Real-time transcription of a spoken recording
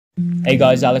Hey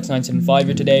guys, Alex975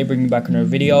 here today, bringing back another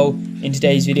video. In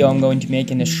today's video I'm going to be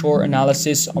making a short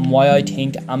analysis on why I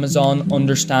think Amazon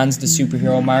understands the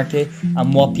superhero market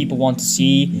and what people want to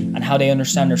see and how they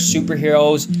understand their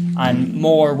superheroes, and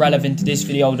more relevant to this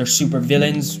video, their super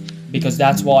villains, because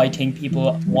that's what I think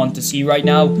people want to see right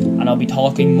now, and I'll be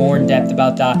talking more in depth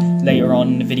about that later on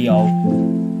in the video.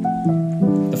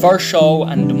 The first show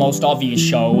and the most obvious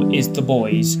show is The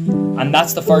Boys, and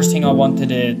that's the first thing I wanted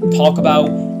to talk about,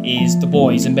 is The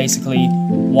Boys, and basically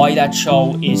why that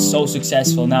show is so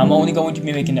successful. Now I'm only going to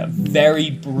be making a very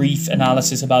brief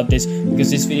analysis about this because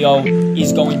this video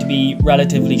is going to be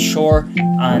relatively short,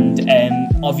 and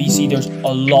obviously there's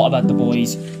a lot about The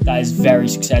Boys that is very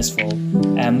successful.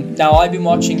 Now I've been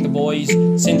watching The Boys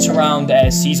since around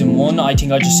season 1. I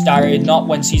think I just started, not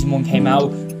when season 1 came out,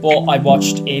 but I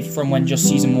watched it from when just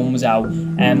season 1 was out.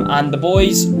 And The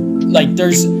Boys, like,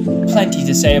 there's plenty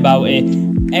to say about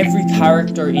it. Every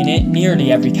character in it, nearly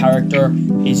every character,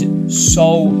 is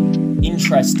so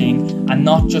interesting and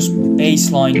not just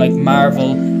baseline like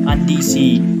Marvel and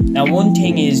DC. Now one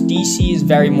thing is, DC is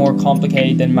very more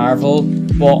complicated than Marvel,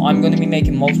 but I'm going to be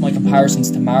making most of my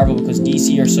comparisons to Marvel because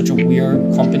DC are such a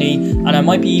weird company, and I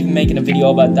might be even making a video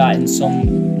about that in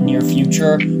some near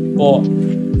future. But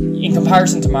in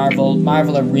comparison to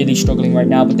Marvel are really struggling right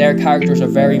now, but their characters are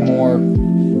very more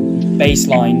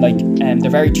baseline, like they're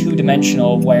very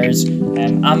two-dimensional, whereas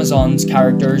Amazon's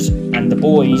characters and The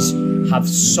Boys have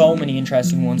so many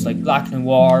interesting ones like Black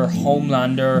Noir,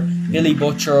 Homelander, Billy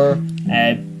Butcher,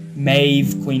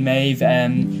 Maeve, Queen Maeve,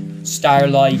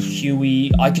 Starlight,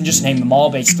 Huey. I can just name them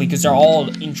all basically because they're all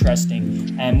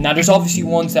interesting. Now there's obviously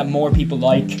ones that more people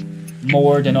like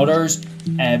more than others,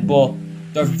 but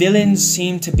their villains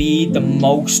seem to be the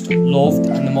most loved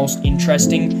and the most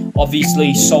interesting.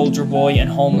 Obviously, Soldier Boy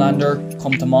and Homelander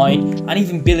come to mind, and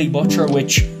even Billy Butcher,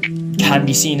 which can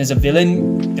be seen as a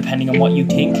villain, depending on what you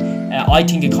think. I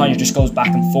think it kind of just goes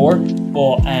back and forth,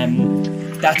 but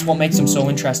that's what makes him so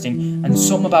interesting. And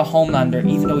something about Homelander,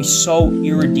 even though he's so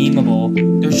irredeemable,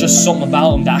 there's just something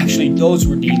about him that actually does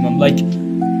redeem him. Like,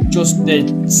 just the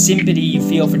sympathy you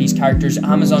feel for these characters,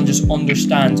 Amazon just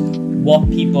understands what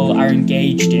people are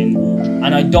engaged in,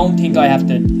 and I don't think I have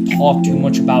to talk too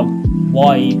much about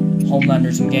why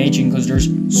Homelander's engaging because there's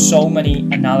so many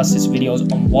analysis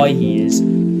videos on why he is,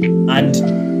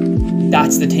 and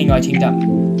that's the thing I think that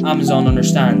Amazon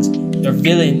understands. Their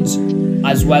villains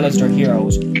as well as their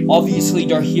heroes. Obviously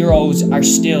their heroes are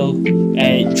still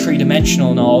three-dimensional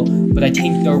and all, but I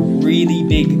think their really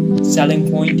big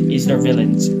selling point is their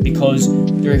villains, because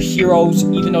their heroes,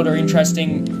 even though they're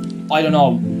interesting, I don't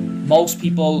know, most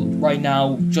people right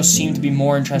now just seem to be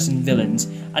more interested in villains,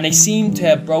 and they seem to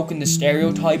have broken the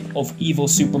stereotype of evil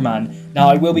Superman. Now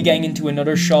I will be getting into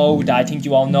another show that I think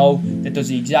you all know that does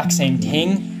the exact same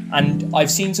thing, and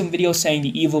I've seen some videos saying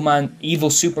the evil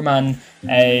Superman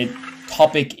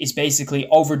topic is basically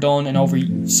overdone and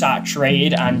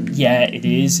oversaturated, and yeah, it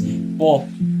is. But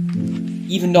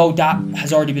even though that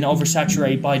has already been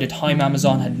oversaturated by the time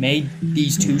Amazon had made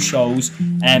these two shows,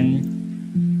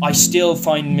 I still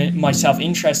find myself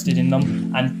interested in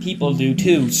them, and people do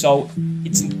too. So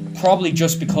it's probably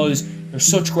just because they're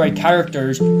such great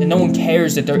characters that no one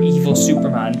cares that they're evil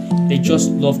Superman. They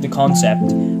just love the concept.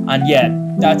 And yeah,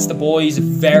 that's The Boys.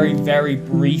 Very, very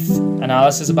brief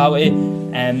analysis about it.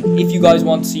 If you guys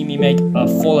want to see me make a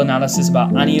full analysis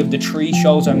about any of the 3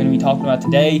 shows I'm going to be talking about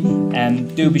today,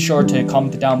 do be sure to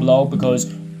comment it down below,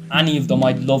 because any of them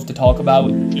I'd love to talk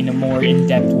about in a more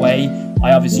in-depth way.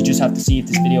 I obviously just have to see if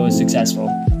this video is successful.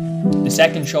 The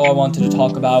second show I wanted to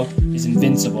talk about is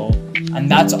Invincible, and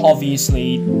that's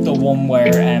obviously the one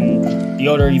where the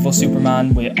other evil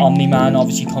Superman with Omni-Man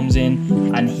obviously comes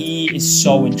in, and he is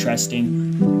so interesting.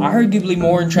 Arguably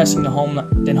more interesting than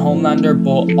Homelander,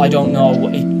 but I don't know.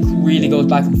 It really goes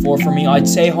back and forth for me. I'd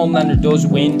say Homelander does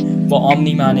win, but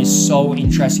Omni-Man is so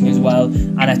interesting as well,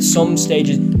 and at some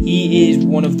stages he is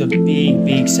one of the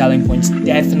big selling points,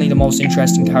 definitely the most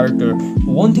interesting character. But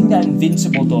one thing that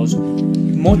Invincible does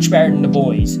much better than The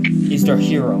Boys is their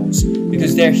heroes,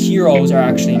 because their heroes are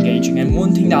actually engaging. And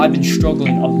one thing that I've been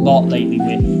struggling a lot lately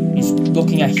with is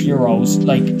looking at heroes,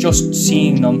 like just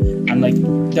seeing them and like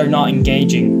they're not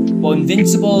engaging. But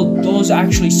Invincible does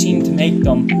actually seem to make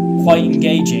them quite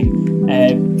engaging.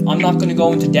 I'm not going to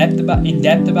go into depth about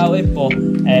it, but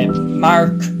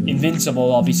Mark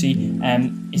Invincible obviously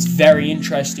is very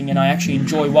interesting, and I actually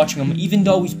enjoy watching him, even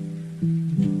though he's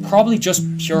probably just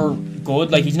pure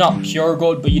good. Like, he's not pure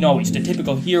good, but you know, he's the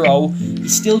typical hero. He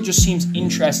still just seems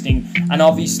interesting, and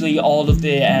obviously all of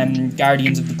the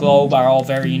Guardians of the Globe are all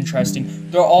very interesting.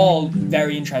 They're all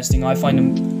very interesting, I find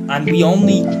them, and we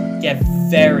only get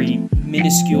very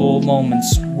minuscule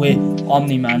moments with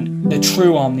Omni-Man, the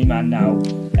true Omni-Man now,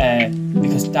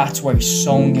 because that's where he's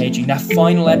so engaging. That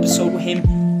final episode with him,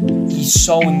 he's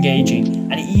so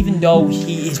engaging, and even though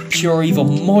he is pure evil,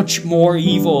 much more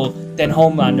evil than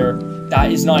Homelander,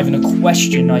 that is not even a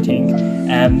question, I think,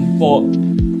 but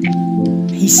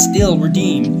he's still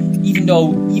redeemed, even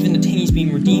though even the thing he's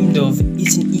being redeemed of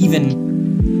isn't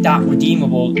even that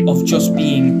redeemable, of just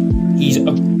being, you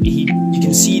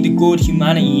can see the good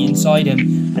humanity inside him,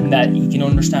 and that he can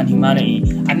understand humanity.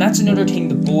 And that's another thing,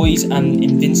 The Boys and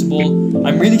Invincible,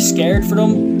 I'm really scared for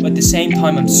them, but at the same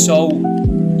time I'm so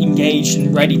engaged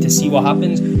and ready to see what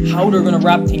happens, how they're going to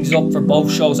wrap things up for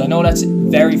both shows. I know that's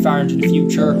very far into the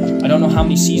future. I don't know how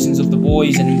many seasons of The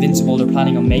Boys and Invincible they're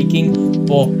planning on making,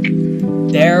 but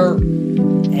their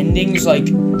endings, like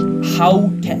how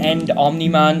to end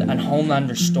Omni-Man and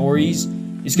Homelander stories,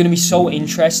 is going to be so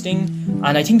interesting.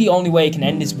 And I think the only way it can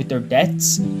end is with their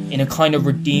deaths in a kind of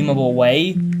redeemable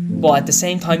way, but at the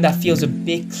same time that feels a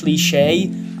bit cliche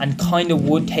and kind of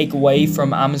would take away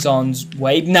from Amazon's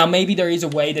way. Now maybe there is a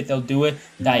way that they'll do it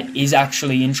that is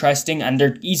actually interesting, and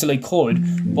they easily could,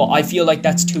 but I feel like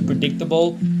that's too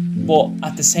predictable. But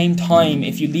at the same time,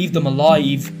 if you leave them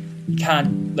alive, you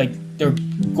can't, like, they're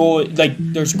good, like,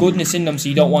 there's goodness in them, so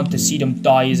you don't want to see them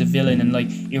die as a villain and like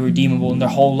irredeemable, and their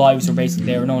whole lives are basically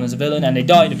they were known as a villain and they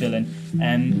died a villain.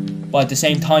 But at the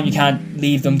same time, you can't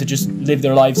leave them to just live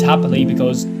their lives happily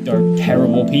because they're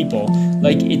terrible people.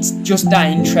 Like, it's just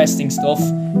that interesting stuff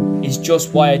is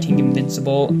just why I think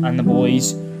Invincible and The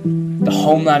Boys, the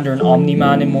Homelander and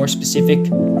Omni-Man in more specific,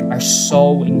 are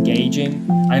so engaging.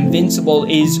 And Invincible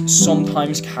is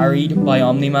sometimes carried by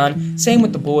Omni-Man. Same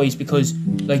with The Boys, because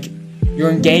like your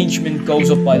engagement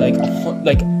goes up by like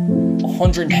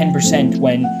 110%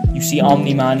 when you see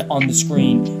Omni-Man on the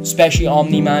screen, especially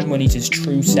Omni-Man when he's his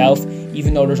true self,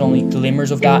 even though there's only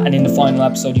glimmers of that, and in the final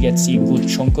episode you get to see a good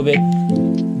chunk of it.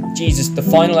 Jesus, the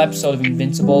final episode of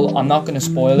Invincible, I'm not going to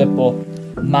spoil it, but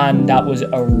man, that was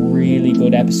a really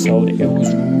good episode. It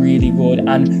was really good,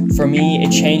 and for me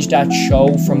it changed that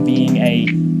show from being a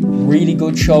really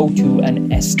good show to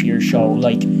an S tier show,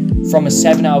 like from a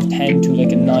 7 out of 10 to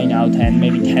like a 9 out of 10,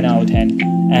 maybe 10 out of 10.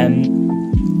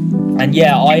 And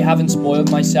yeah, I haven't spoiled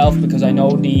myself because I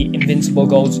know the Invincible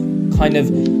goes kind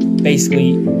of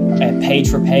basically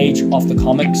page for page off the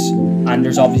comics, and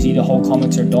there's obviously the whole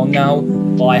comics are done now,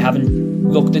 but I haven't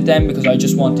looked at them because I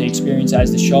just want to experience it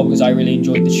as the show, because I really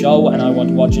enjoyed the show and I want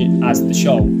to watch it as the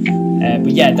show.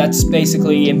 But yeah, that's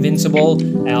basically Invincible.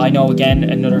 I know, again,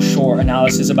 another short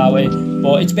analysis about it,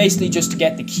 but it's basically just to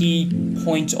get the key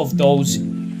points of those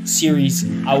series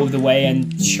out of the way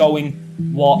and showing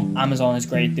what Amazon is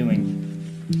great at doing.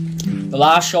 The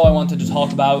last show I wanted to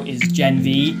talk about is Gen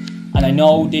V, and I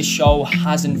know this show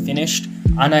hasn't finished,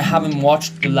 and I haven't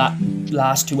watched the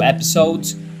last 2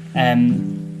 episodes.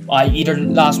 I either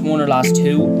last 1 or last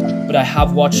 2, but I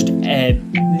have watched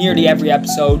nearly every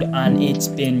episode, and it's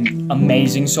been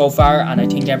amazing so far. And I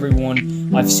think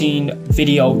I've seen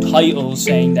video titles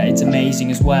saying that it's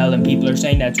amazing as well, and people are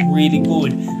saying that it's really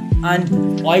good.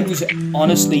 And I was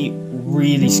honestly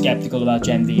really skeptical about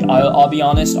Gen V. I'll be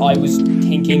honest, I was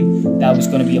thinking that was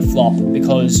going to be a flop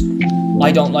because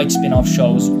I don't like spin-off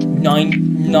shows.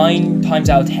 9 times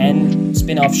out of 10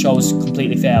 spin-off shows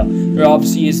completely fail. There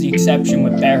obviously is the exception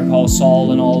with Better Call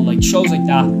Saul and all, like shows like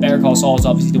that. Better Call Saul is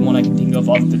obviously the one I can think of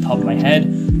off the top of my head,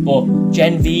 but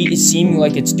Gen V is seeming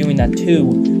like it's doing that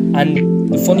too. And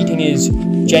the funny thing is,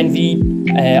 Gen V,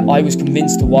 I was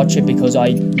convinced to watch it because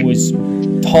I was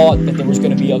taught that there was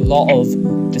going to be a lot of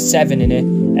the 7 in it,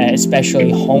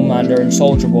 especially Homelander and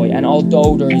Soldier Boy. And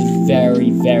although there is very,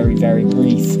 very, very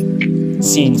brief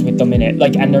scenes with them in it,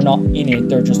 like, and they're not in it,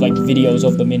 they're just like videos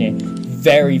of them in it,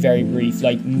 very, very brief,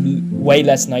 like way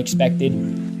less than I expected.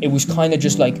 It was kind of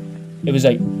just like, it was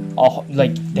like, oh,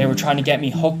 like they were trying to get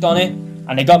me hooked on it,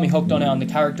 and they got me hooked on it on the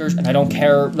characters. And I don't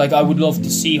care, like I would love to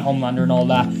see Homelander and all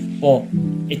that, but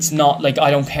it's not like I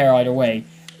don't care either way.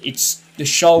 The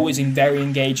show is very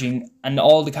engaging, and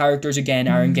all the characters again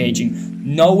are engaging.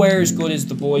 Nowhere as good as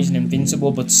The Boys and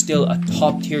Invincible, but still a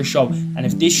top tier show. And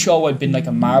if this show had been like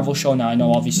a Marvel show, now I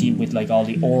know obviously with like all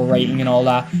the R rating and all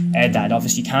that, that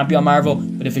obviously can't be on Marvel,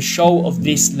 but if a show of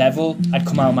this level had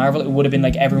come out on Marvel, it would have been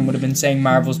like everyone would have been saying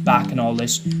Marvel's back and all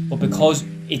this. But because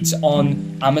it's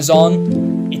on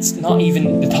Amazon, it's not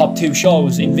even the top 2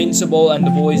 shows. Invincible and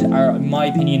The Boys are, in my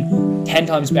opinion, 10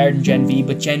 times better than Gen V,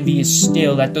 but Gen V is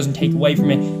still, that doesn't take away from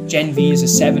it. Gen V is a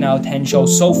 7 out of 10 show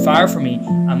so far for me.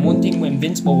 And one thing with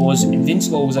Invincible was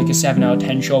like a 7 out of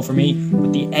 10 show for me,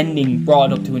 but the ending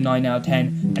brought it up to a 9 out of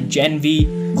 10. And Gen V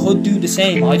could do the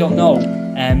same, I don't know.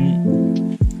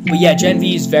 But yeah, Gen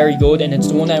V is very good, and it's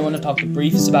the one I want to talk the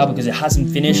briefest about because it hasn't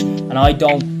finished, and I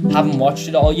haven't watched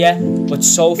it all yet. But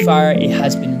so far, it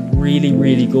has been really,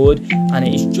 really good, and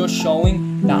it is just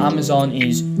showing that Amazon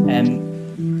is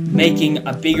making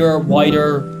a bigger,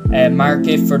 wider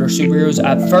market for their superheroes.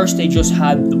 At first, they just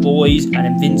had The Boys and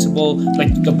Invincible,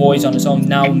 like The Boys on its own.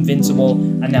 Now Invincible,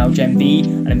 and now Gen V,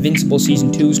 and Invincible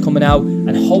season 2 is coming out,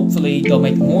 and hopefully they'll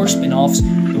make more spin-offs.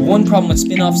 The one problem with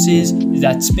spin-offs is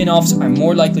that spin-offs are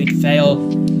more likely to fail,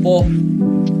 but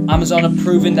Amazon have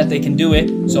proven that they can do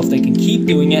it. So if they can keep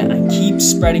doing it and keep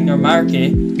spreading their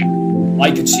market,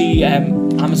 I could see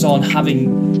Amazon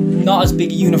having not as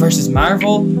big a universe as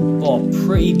Marvel, but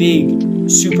pretty big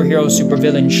superhero,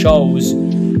 supervillain shows,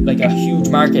 like a huge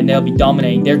market, and they'll be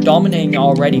dominating. They're dominating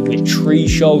already with 3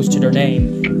 shows to their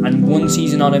name, and 1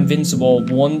 season on Invincible,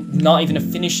 not even a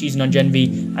finished season on Gen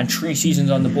V, and 3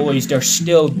 seasons on The Boys. They're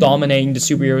still dominating the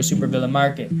superhero, supervillain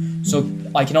market. So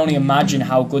I can only imagine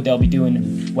how good they'll be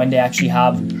doing when they actually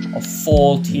have a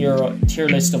full tier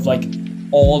list of like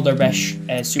all their best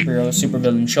superhero,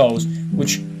 supervillain shows,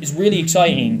 which is really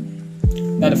exciting.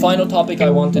 Now, the final topic I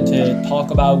wanted to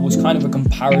talk about was kind of a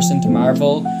comparison to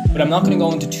Marvel, but I'm not going to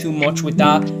go into too much with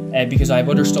that because I have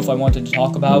other stuff I wanted to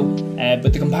talk about.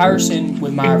 But the comparison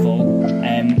with Marvel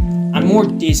and more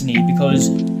Disney, because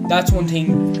that's one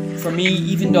thing for me.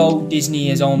 Even though Disney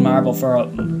has owned Marvel for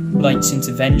like since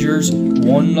Avengers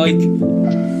 1, like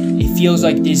it feels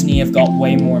like Disney have got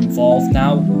way more involved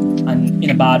now, and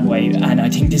in a bad way. And I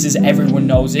think everyone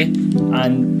knows it,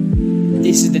 and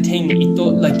this is the thing.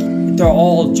 They're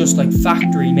all just like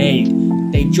factory made.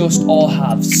 They just all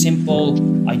have simple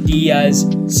ideas,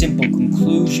 simple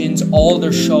conclusions. All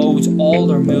their shows, all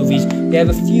their movies. They have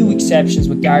a few exceptions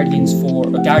with Guardians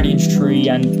 3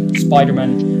 and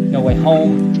Spider-Man No Way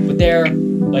Home, but they're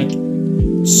like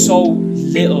so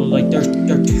little. Like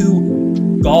they're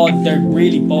too god. They're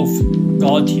really both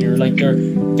god tier. Like they're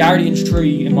Guardians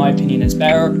 3, in my opinion, is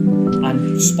better,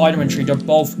 and Spider-Man 3. They're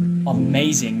both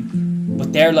amazing.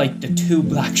 But they're like the 2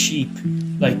 black sheep.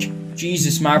 Like,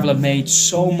 Jesus, Marvel have made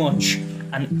so much,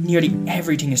 and nearly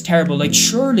everything is terrible. Like,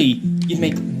 surely you'd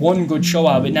make one good show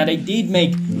out of it. Now, they did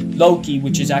make Loki,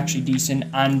 which is actually decent,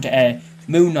 and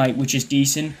Moon Knight, which is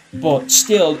decent, but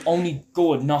still only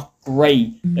good, not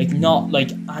great. Like, not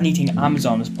like anything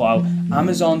Amazon has put out.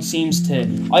 Amazon seems to,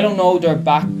 I don't know their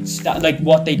like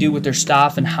what they do with their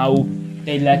staff and how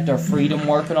they let their freedom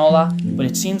work and all that, but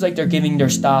it seems like they're giving their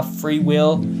staff free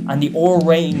will, and the R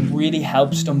rating really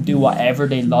helps them do whatever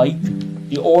they like.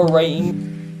 The R rating,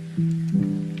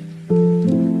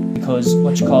 because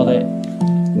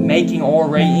making R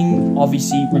rating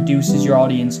obviously reduces your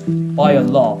audience by a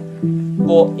lot,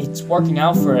 but it's working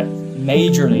out for it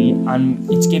majorly, and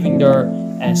it's giving their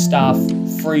staff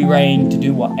free reign to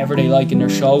do whatever they like in their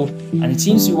show, and it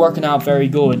seems to be working out very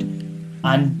good.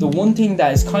 And the one thing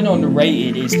that is kind of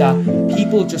underrated is that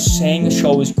people just saying a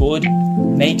show is good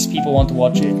makes people want to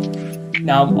watch it.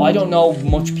 Now, I don't know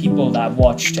much people that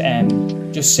watched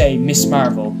just say Miss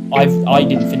Marvel. I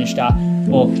didn't finish that,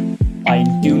 but I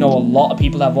do know a lot of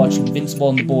people that have watched Invincible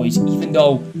and The Boys, even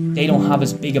though they don't have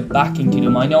as big a backing to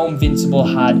them. I know Invincible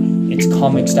had its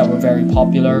comics that were very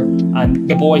popular, and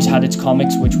The Boys had its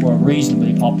comics which were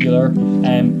reasonably popular,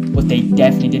 but they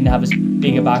definitely didn't have as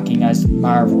big a backing as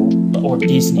Marvel or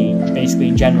Disney, basically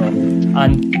in general.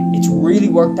 And it's really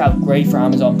worked out great for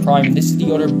Amazon Prime. And this is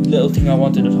the other little thing I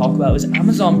wanted to talk about, is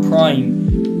Amazon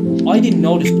Prime. I didn't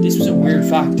notice, but this was a weird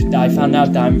fact that I found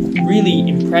out that I'm really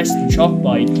impressed and shocked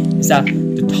by, is that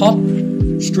the top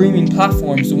streaming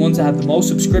platforms, the ones that have the most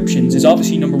subscriptions, is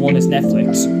obviously number 1 is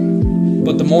Netflix.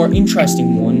 But the more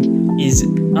interesting one is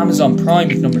Amazon Prime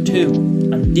is number 2,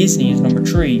 and Disney is number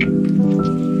 3.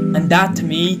 And that to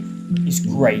me is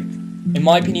great. In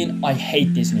my opinion, I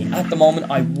hate Disney. At the moment,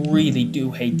 I really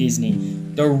do hate Disney.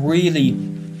 They're really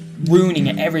ruining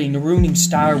everything. They're ruining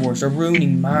Star Wars. They're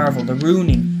ruining Marvel. They're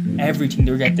ruining everything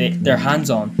they get their hands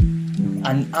on.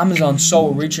 And Amazon's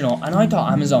so original. And I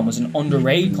thought Amazon was an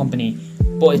underrated company,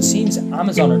 but it seems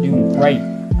Amazon are doing great.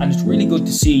 And it's really good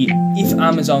to see if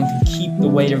Amazon can keep the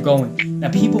way they're going.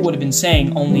 Now, people would have been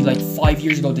saying only like 5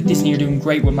 years ago that Disney are doing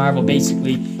great with Marvel,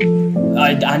 basically.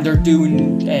 And they're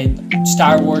doing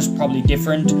Star Wars probably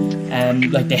different.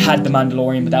 Like they had The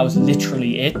Mandalorian, but that was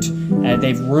literally it.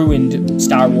 They've ruined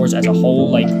Star Wars as a whole,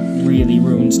 like really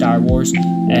ruined Star Wars.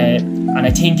 And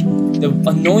I think the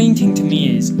annoying thing to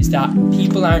me is that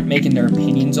people aren't making their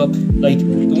opinions up. Like,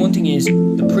 the one thing is,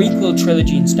 the prequel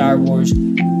trilogy in Star Wars,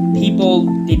 people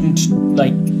didn't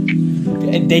like,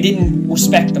 they didn't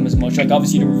respect them as much. Like,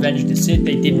 obviously the Revenge of the Sith,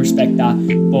 they did respect that,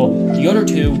 but the other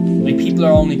two, like, people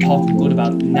are only talking good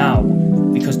about now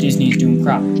because Disney is doing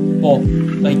crap. But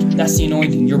like, that's the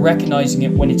annoying thing. You're recognizing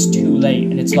it when it's too late,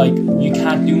 and it's like you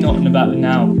can't do nothing about it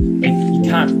now. Like, you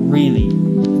can't really.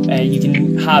 You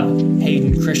can have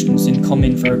Hayden Christensen come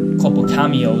in for a couple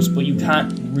cameos, but you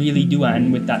can't really do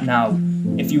anything with that now.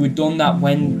 If you had done that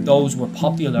when those were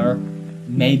popular,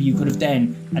 maybe you could have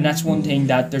then. And that's one thing,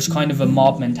 that there's kind of a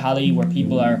mob mentality where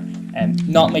people are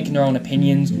not making their own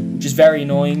opinions, which is very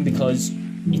annoying, because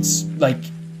it's like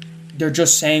they're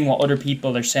just saying what other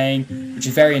people are saying, which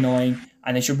is very annoying.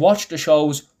 And they should watch the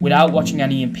shows without watching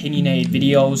any opinionated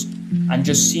videos, and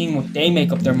just seeing what they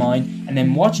make up their mind, and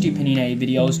then watch the opinionated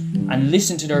videos and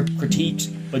listen to their critiques,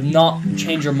 but not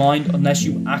change your mind unless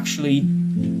you actually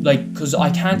like, because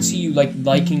I can't see you like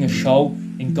liking a show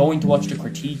and going to watch the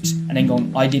critiques and then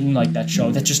going, I didn't like that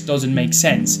show. That just doesn't make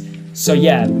sense. So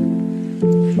yeah,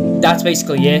 that's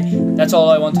basically it. That's all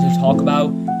I wanted to talk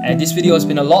about. This video has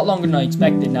been a lot longer than I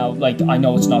expected now. Like, I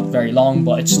know it's not very long,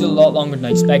 but it's still a lot longer than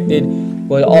I expected.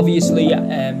 But obviously,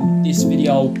 this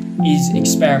video is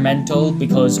experimental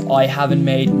because I haven't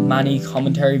made many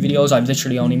commentary videos. I've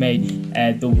literally only made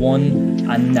the one,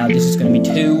 and now this is going to be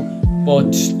two.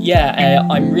 But yeah,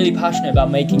 I'm really passionate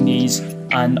about making these,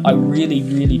 and I really,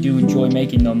 really do enjoy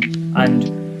making them.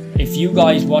 And if you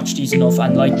guys watch these enough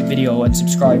and like the video and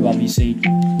subscribe, obviously,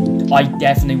 I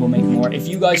definitely will make more. If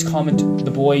you guys comment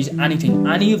The Boys, anything,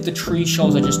 any of the 3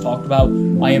 shows I just talked about,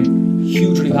 I am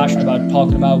hugely passionate about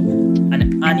talking about.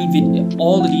 And any video,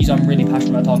 all of these I'm really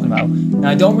passionate about talking about. Now,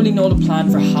 I don't really know the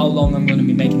plan for how long I'm going to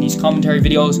be making these commentary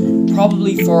videos.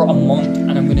 Probably for a month,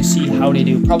 and I'm going to see how they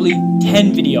do. Probably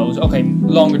 10 videos. Okay,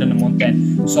 longer than a month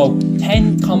then. So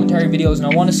 10 commentary videos, and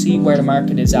I want to see where the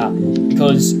market is at.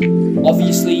 Because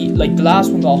obviously, like, the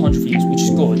last one got 100 views, which is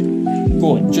good.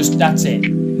 Good, just that's it.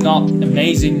 Not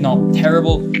amazing, not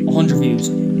terrible, 100 views.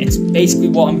 It's basically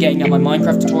what I'm getting at my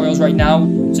Minecraft tutorials right now,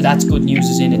 so that's good news,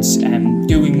 as in it's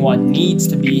doing what it needs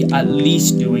to be at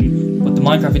least doing. But the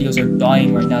Minecraft videos are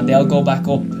dying right now. They'll go back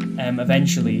up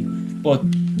eventually. But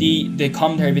the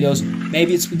commentary videos,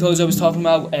 maybe it's because I was talking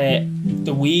about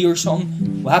the Wii or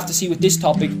something. We'll have to see with this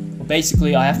topic, but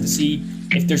basically I have to see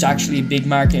if there's actually a big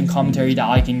market in commentary that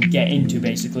I can get into,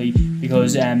 basically,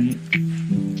 because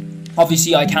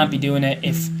obviously I can't be doing it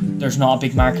if there's not a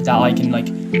big market that I can like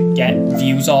get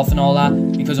views off and all that,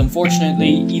 because unfortunately,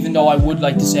 even though I would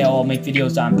like to say, oh, I'll make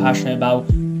videos that I'm passionate about,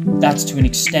 that's to an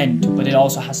extent, but it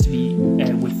also has to be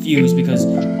with views, because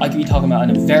I could be talking about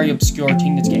a very obscure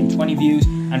thing that's getting 20 views,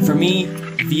 and for me,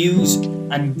 views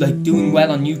and like doing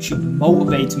well on YouTube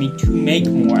motivates me to make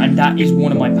more, and that is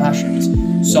one of my passions.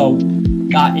 So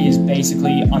that is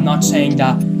basically, I'm not saying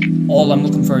that all I'm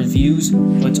looking for is views,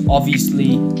 but it's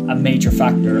obviously a major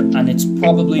factor, and it's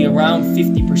probably around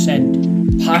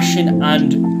 50%. Passion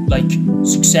and like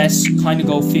success kind of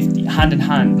go hand in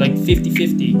hand, like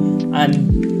 50-50,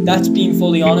 and that's being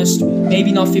fully honest.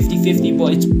 Maybe not 50-50,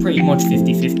 but it's pretty much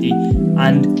 50-50.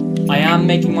 And I am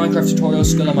making Minecraft tutorials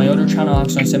still on my other channel,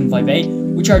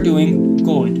 Alex9758, which are doing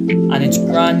good, and it's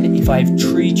grand if I have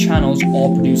 3 channels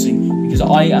all producing, because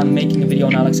I am making a video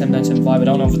on Alex7975. I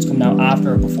don't know if it's coming out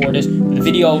after or before this, but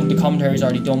the commentary is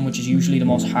already done, which is usually the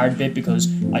most hard bit because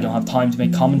I don't have time to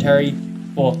make commentary.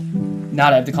 But now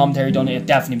that I have the commentary done, it'll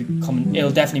definitely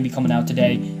be coming out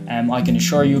today. I can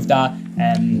assure you of that.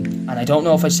 And I don't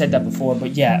know if I said that before,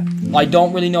 but yeah, I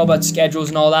don't really know about schedules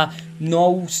and all that.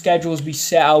 No schedules be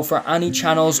set out for any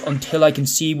channels until I can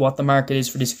see what the market is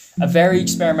for this. A very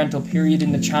experimental period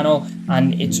in the channel,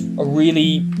 and it's a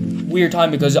really weird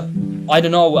time because I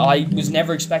don't know, I was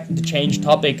never expecting to change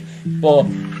topic, but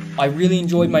I really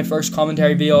enjoyed my first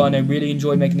commentary video, and I really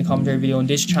enjoyed making the commentary video on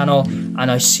this channel,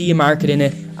 and I see a market in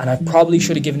it, and I probably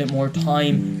should have given it more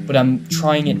time, but I'm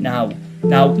trying it now.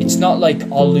 Now, it's not like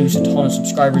I'll lose a ton of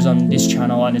subscribers on this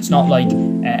channel, and it's not like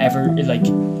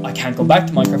I can't go back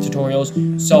to Minecraft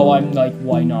tutorials, so I'm like,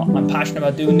 why not? I'm passionate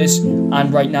about doing this,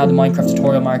 and right now the Minecraft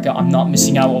tutorial market, I'm not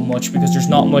missing out on much because there's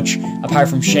not much apart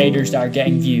from shaders that are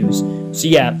getting views. So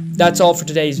yeah, that's all for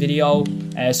today's video.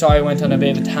 Sorry I went on a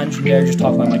bit of a tangent there, just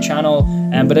talking about my channel,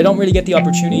 but I don't really get the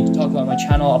opportunity to talk about my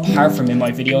channel apart from in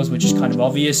my videos, which is kind of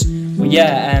obvious. But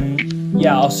yeah,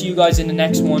 I'll see you guys in the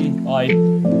next one.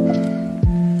 Bye.